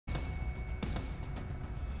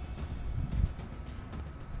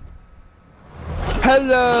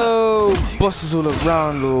Hello, bosses all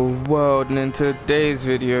around the world, and in today's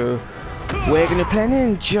video, we're gonna play an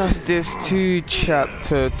Injustice 2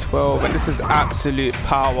 Chapter 12, and this is Absolute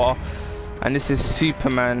Power, and this is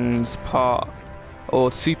Superman's part,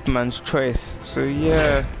 or Superman's choice. So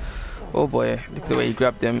yeah, oh boy, look at the way he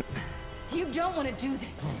grabbed him. You don't want to do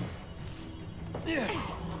this.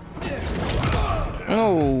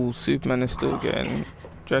 Oh, Superman is still getting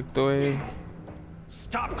dragged away.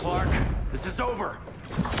 Stop, Clark. This is over.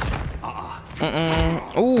 Oh,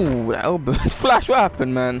 that elbow. Flash, what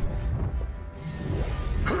happened, man?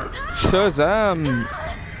 Shazam.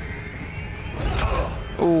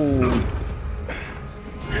 Oh.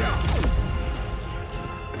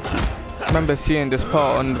 I remember seeing this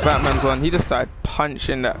part on Batman's one. He just started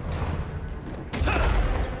punching that.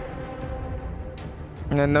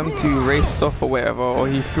 And then them two raced off or whatever, or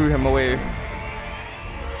he threw him away.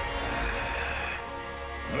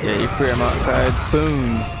 Yeah, he threw him outside.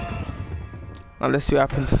 Boom. Now let's see what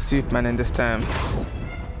happened to Superman in this time.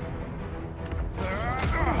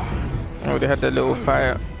 Oh, they had that little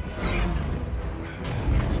fire.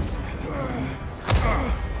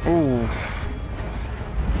 Ooh.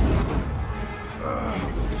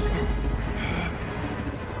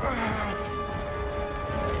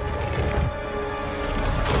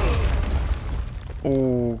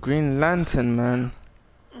 Oh, Green Lantern, man.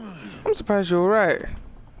 I'm surprised you're alright.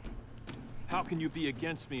 How can you be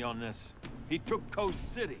against me on this? He took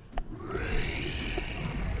Coast City.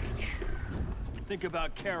 Think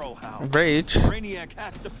about Carol, Hal. Rage. Brainiac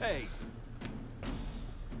has to pay.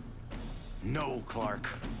 No, Clark.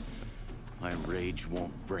 My rage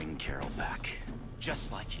won't bring Carol back.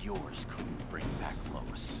 Just like yours couldn't bring back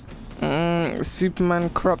Lois. Superman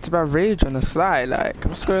corrupted by rage on the sly. Like,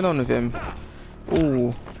 what's going on with him?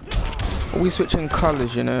 Ooh. Are we switching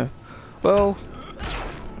colors, you know? Well,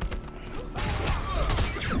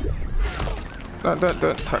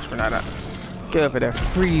 don't touch me like that. Get over there,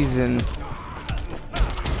 freezing.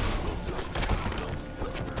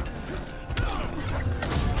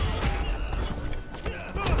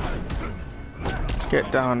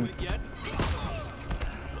 Get down.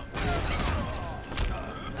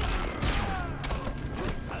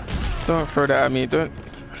 Don't throw that at me. Don't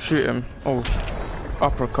shoot him. Oh,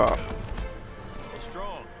 uppercut.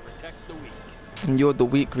 Strong, protect the weak. And you're the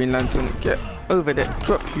weak Green Lantern. Get over there.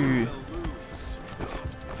 Drop you.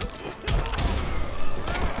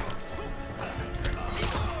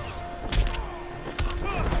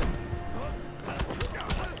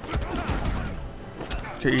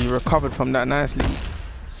 Okay, he recovered from that nicely.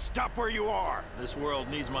 Stop where you are. This world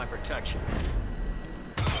needs my protection.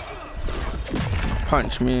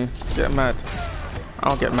 Punch me. Get mad.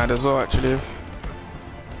 I'll get mad as well, actually.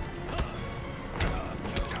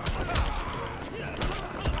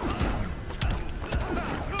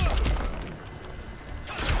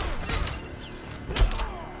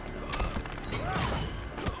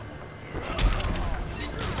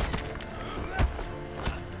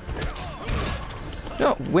 You're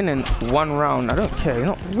not winning one round. I don't care. You're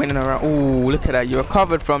not winning a round. Ooh, look at that. You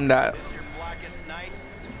recovered from that.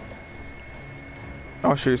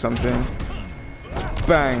 I'll show you something.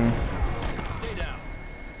 Bang. Stay down.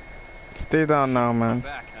 Stay down now, man.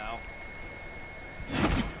 Back, Hal.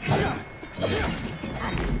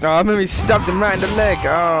 Oh, I remember he stabbed him right in the leg.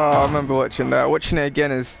 Oh, I remember watching that. Watching it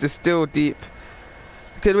again is still deep.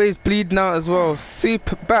 Look at the way he's bleeding out as well.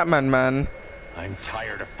 Super Batman, man. I'm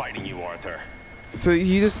tired of fighting you, Arthur. So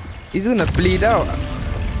he's gonna bleed out.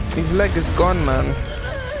 His leg is gone, man.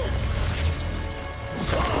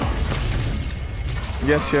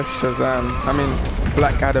 Yes, Shazam. I mean,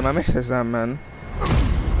 Black Adam. I miss Shazam, man.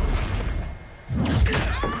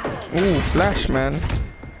 Ooh, Flash, man.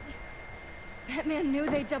 Batman knew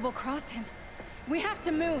they'd double-cross him. We have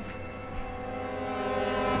to move.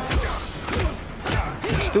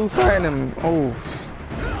 Still fighting him. Oh.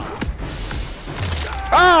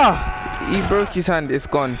 Ah! He broke his hand. It's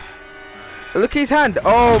gone. Look at his hand.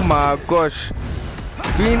 Oh my gosh.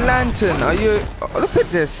 Green Lantern. Are you? Oh, look at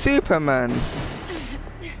this. Superman.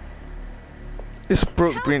 This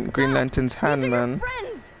broke Green Lantern's hand, man.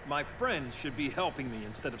 Friends. My friends should be helping me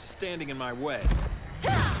instead of standing in my way.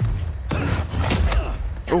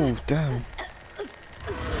 Oh, damn.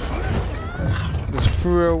 Just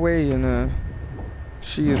threw her away, you know.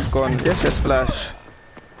 She is gone. Yes, yes, Flash.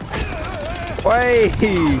 Oi!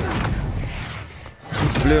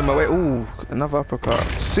 Blew him away. Ooh, another uppercut.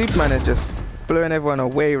 Superman is just blowing everyone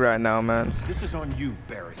away right now, man. This is on you,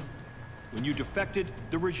 Barry. When you defected,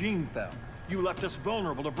 the regime fell. You left us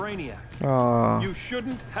vulnerable to Brainiac. Oh. You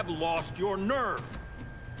shouldn't have lost your nerve.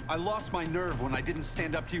 I lost my nerve when I didn't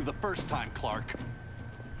stand up to you the first time, Clark.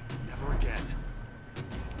 never again.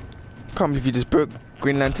 Can't believe you just broke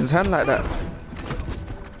Green Lantern's hand like that.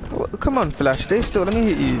 Oh, come on, Flash, stay still. Let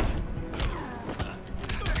me hit you.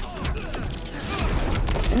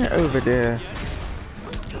 Get over there.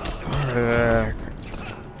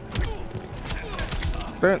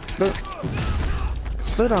 Don't.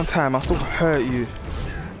 Slow down time, I'll still hurt you.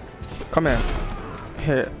 Come here.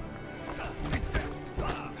 Here.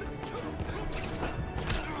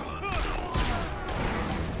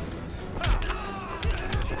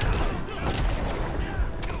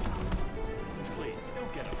 Please,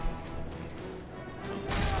 don't get up.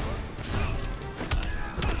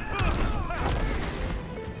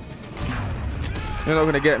 You're not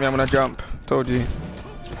gonna get me, I'm gonna jump. Told you.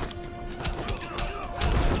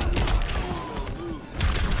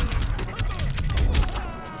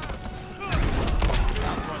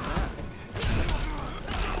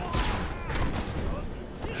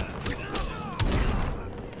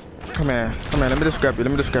 Come here, let me just grab you,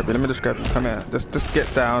 come here, just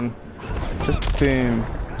get down, just boom.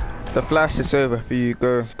 The flash is over for you,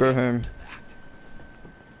 go home.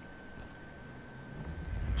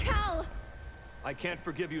 Cal! I can't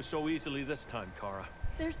forgive you so easily this time, Kara.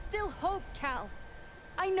 There's still hope, Cal.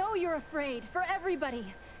 I know you're afraid, for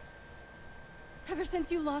everybody. Ever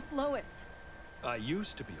since you lost Lois. I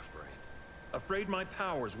used to be afraid. Afraid my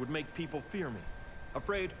powers would make people fear me.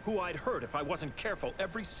 Afraid who I'd hurt if I wasn't careful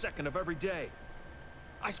every second of every day.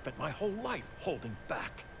 I spent my whole life holding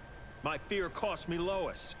back. My fear cost me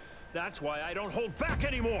Lois. That's why I don't hold back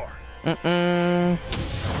anymore.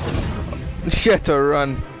 She had to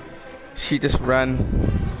run. She just ran.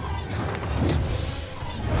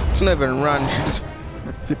 She never even run. She just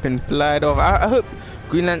flipping flied off. I hope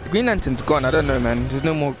Green Lantern's gone. I don't know, man. There's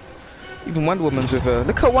no more. Even Wonder Woman's with her.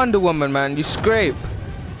 Look at Wonder Woman, man. You scrape.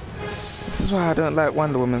 This is why I don't like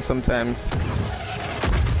Wonder Woman sometimes.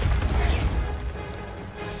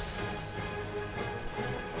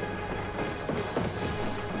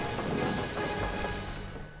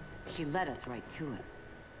 She led us right to it.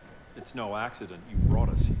 It's no accident you brought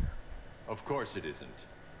us here. Of course it isn't.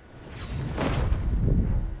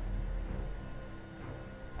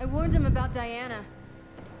 I warned him about Diana,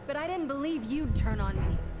 but I didn't believe you'd turn on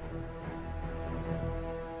me.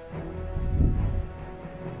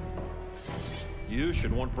 You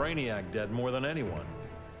should want Brainiac dead more than anyone.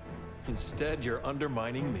 Instead, you're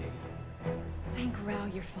undermining me. Thank Rao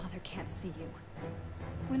your father can't see you.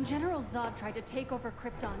 When General Zod tried to take over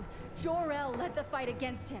Krypton, Jor-El led the fight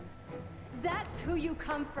against him. That's who you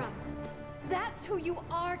come from. That's who you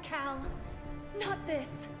are, Cal. Not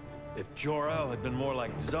this. If Jor-El had been more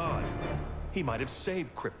like Zod, he might have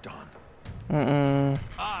saved Krypton.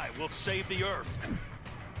 I will save the Earth.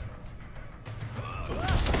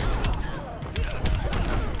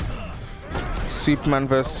 Superman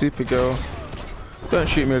vs Supergirl. Don't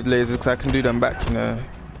shoot me with lasers because I can do them back, you know.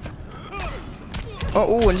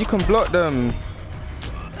 Oh, and you can block them.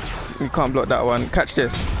 You can't block that one. Catch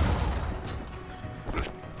this.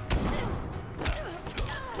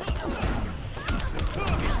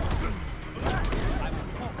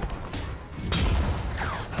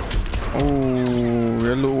 Oh,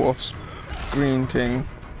 your little off-screen thing.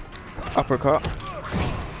 Uppercut.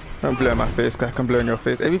 Don't blow in my face, because I can blow in your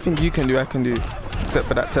face. Everything you can do, I can do. Except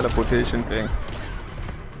for that teleportation thing.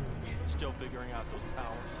 Still figuring out those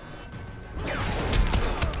powers.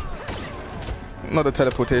 Not the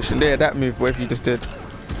teleportation. There, that move, whatever you just did.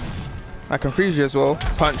 I can freeze you as well,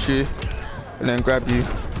 punch you, and then grab you,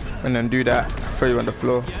 and then do that, throw you on the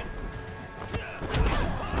floor.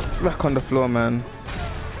 Back on the floor, man.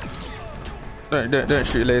 Don't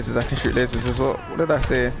shoot lasers. I can shoot lasers as well. What did I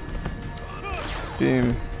say?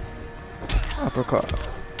 Boom. Uppercut.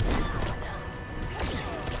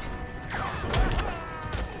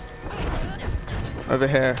 Over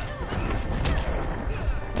here.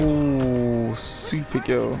 Ooh,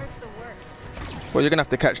 Supergirl. Well, you're gonna have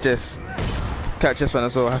to catch this. Catch this one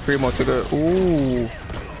as well. I have 3 more to go. Ooh.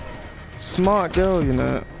 Smart girl, you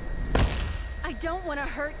know. I don't want to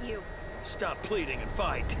hurt you. Stop pleading and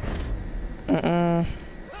fight.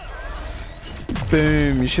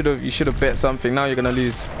 Boom. You should have bet something. Now you're gonna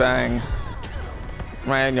lose. Bang.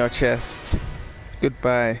 Right in your chest.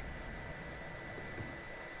 Goodbye.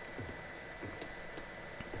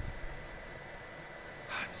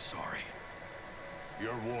 I'm sorry.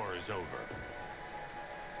 Your war is over.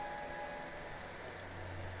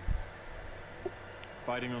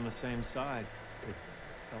 Fighting on the same side. It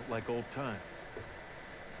felt like old times.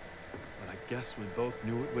 But I guess we both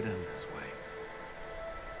knew it would end this way.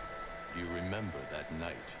 You remember that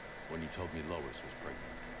night when you told me Lois was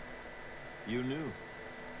pregnant? You knew.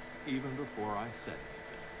 Even before I said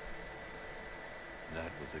anything.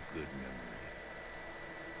 That was a good memory.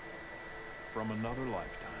 From another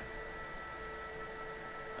lifetime.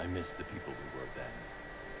 I miss the people we were then.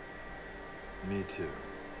 Me too.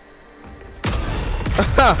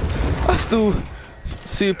 I still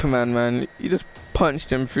Superman, man. You just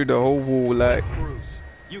punched him through the whole wall like. Bruce,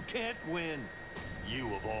 you can't win. You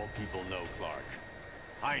of all people know Clark.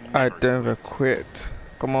 I never quit.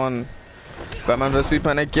 Come on. Batman vs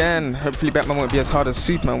Superman again. Hopefully Batman won't be as hard as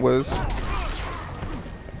Superman was.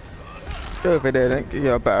 Go over there, then get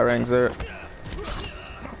your batarangs there.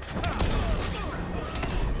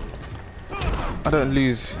 I don't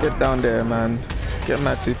lose. Get down there, man. Get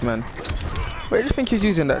mad, Superman. Where do you think he's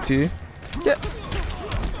using that to? Yeah.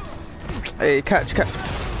 Hey, catch.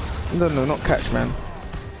 No, not catch, man.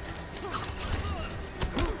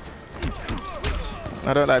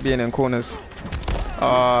 I don't like being in corners.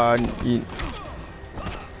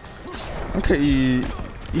 Okay, you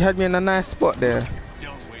had me in a nice spot there.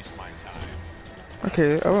 Don't waste my time.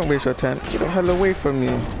 Okay, I won't waste your time. Get the hell away from me.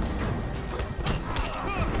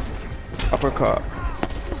 Uppercut.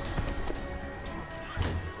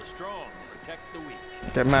 The strong protect the weak.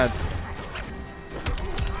 Get mad.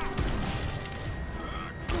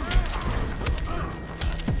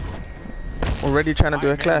 Already trying to do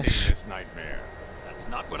a clash. This nightmare. That's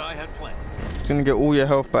not what I had planned. Gonna get all your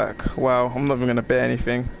health back. Wow, I'm not even gonna bet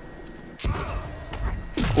anything.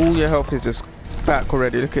 All your health is just back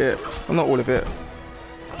already. Look at it. Well, not all of it.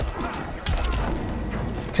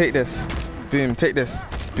 Take this. Boom. Take this.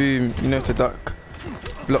 Boom. You know to duck.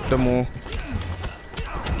 Block them all.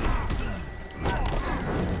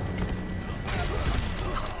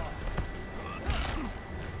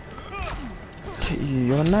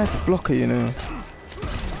 You're a nice blocker, you know.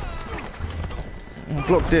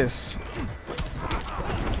 Block this.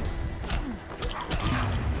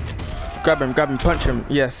 Grab him, punch him.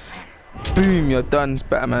 Yes. Boom, you're done,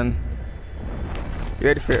 Batman. You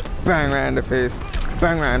ready for it? Bang right in the face.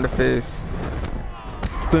 Bang right in the face.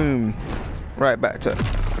 Boom. Right back to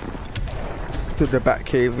the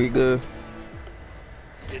Batcave we go.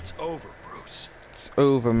 It's over, Bruce. It's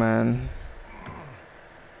over, man.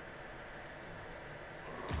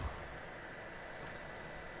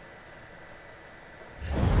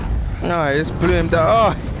 No, he just blew him down.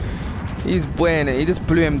 Oh, he's bueno. He just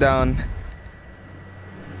blew him down.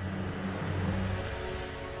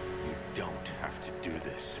 You don't have to do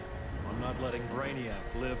this. I'm not letting Brainiac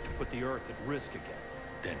live to put the Earth at risk again.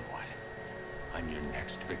 Then what? I'm your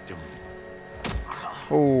next victim.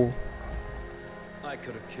 Oh. I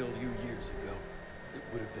could have killed you years ago. It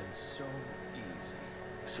would have been so easy.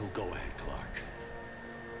 So go ahead, Clark.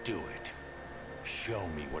 Do it. Show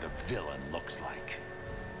me what a villain looks like.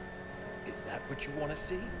 Is that what you want to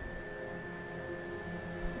see?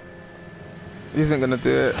 He isn't gonna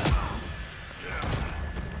do it.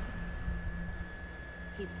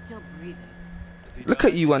 He's still breathing. If he Look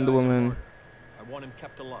dies, at you, he Wonder dies a Woman. martyr. I want him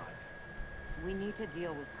kept alive. We need to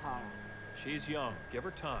deal with Kara. She's young. Give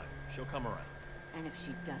her time. She'll come around. And if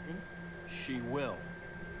she doesn't? She will.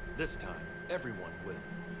 This time, everyone will.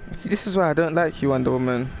 See, this is why I don't like you, Wonder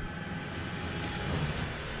Woman.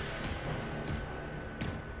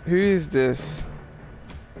 Who is this?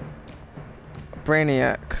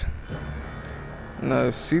 Brainiac. No,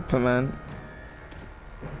 Superman.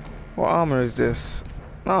 What armor is this?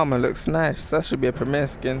 Armor looks nice. That should be a premier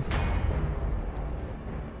skin.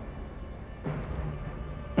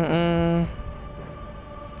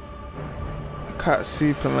 Cut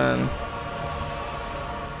Superman.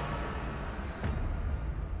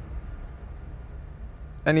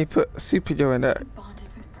 And he put Supergirl in that. Bonded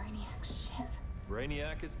with Brainiac's ship.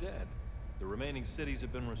 Brainiac is dead. The remaining cities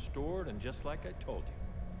have been restored, and just like I told you,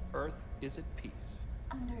 Earth is at peace.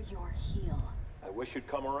 Under your heel. I wish you'd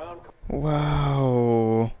come around.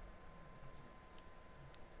 Wow.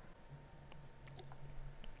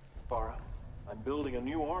 Farah, I'm building a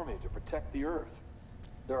new army to protect the Earth.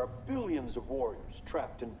 There are billions of warriors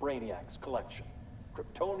trapped in Brainiac's collection.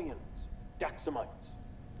 Kryptonians, Daxamites,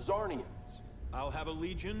 Zarnians. I'll have a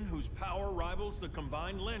legion whose power rivals the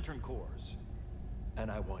combined Lantern Corps. And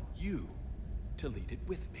I want you to lead it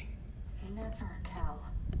with me. Never, Cal.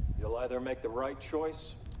 You'll either make the right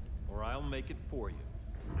choice, or I'll make it for you.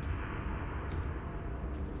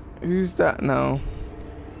 Who's that now?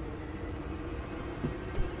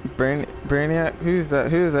 Brainiac? Who's that?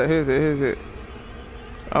 Who's that? Who's it? Who's it?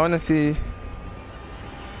 I wanna see.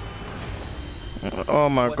 Oh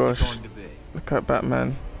my gosh. Look at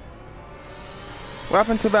Batman. What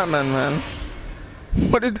happened to Batman, man?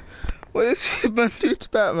 What did Superman do to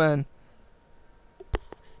Batman?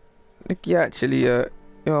 Look, he actually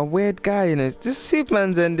you're a weird guy, you know. This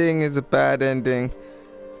Superman's ending is a bad ending.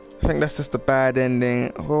 I think that's just a bad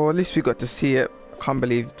ending. Well, at least we got to see it. I can't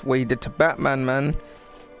believe what he did to Batman, man.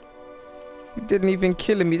 He didn't even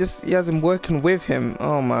kill him. He has him working with him.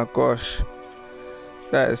 Oh my gosh,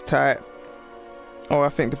 that is tight. Oh, I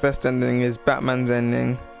think the best ending is Batman's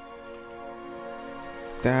ending.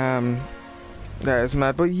 Damn, that is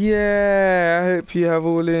mad. But yeah, I hope you have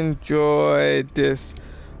all enjoyed this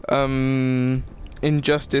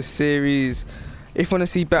Injustice series. If you want to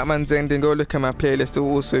see Batman's ending, go look at my playlist. It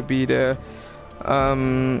will also be there.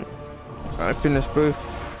 I finished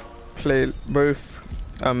both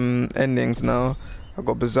endings now. I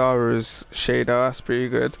got Bizarro's shader. That's pretty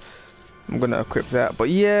good. I'm gonna equip that. But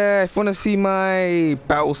yeah, if you want to see my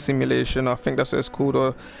battle simulation, I think that's what it's called,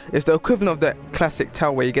 or it's the equivalent of that classic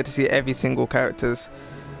tale where you get to see every single character's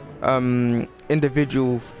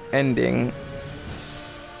individual ending.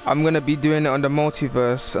 I'm gonna be doing it on the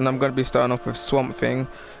multiverse, and I'm gonna be starting off with Swamp Thing.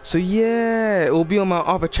 So yeah, it will be on my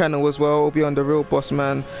other channel as well. It will be on The Real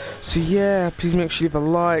Bossman. So yeah, please make sure you leave a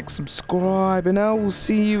like, subscribe, and I will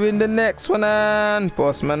see you in the next one. And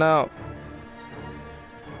Bossman out.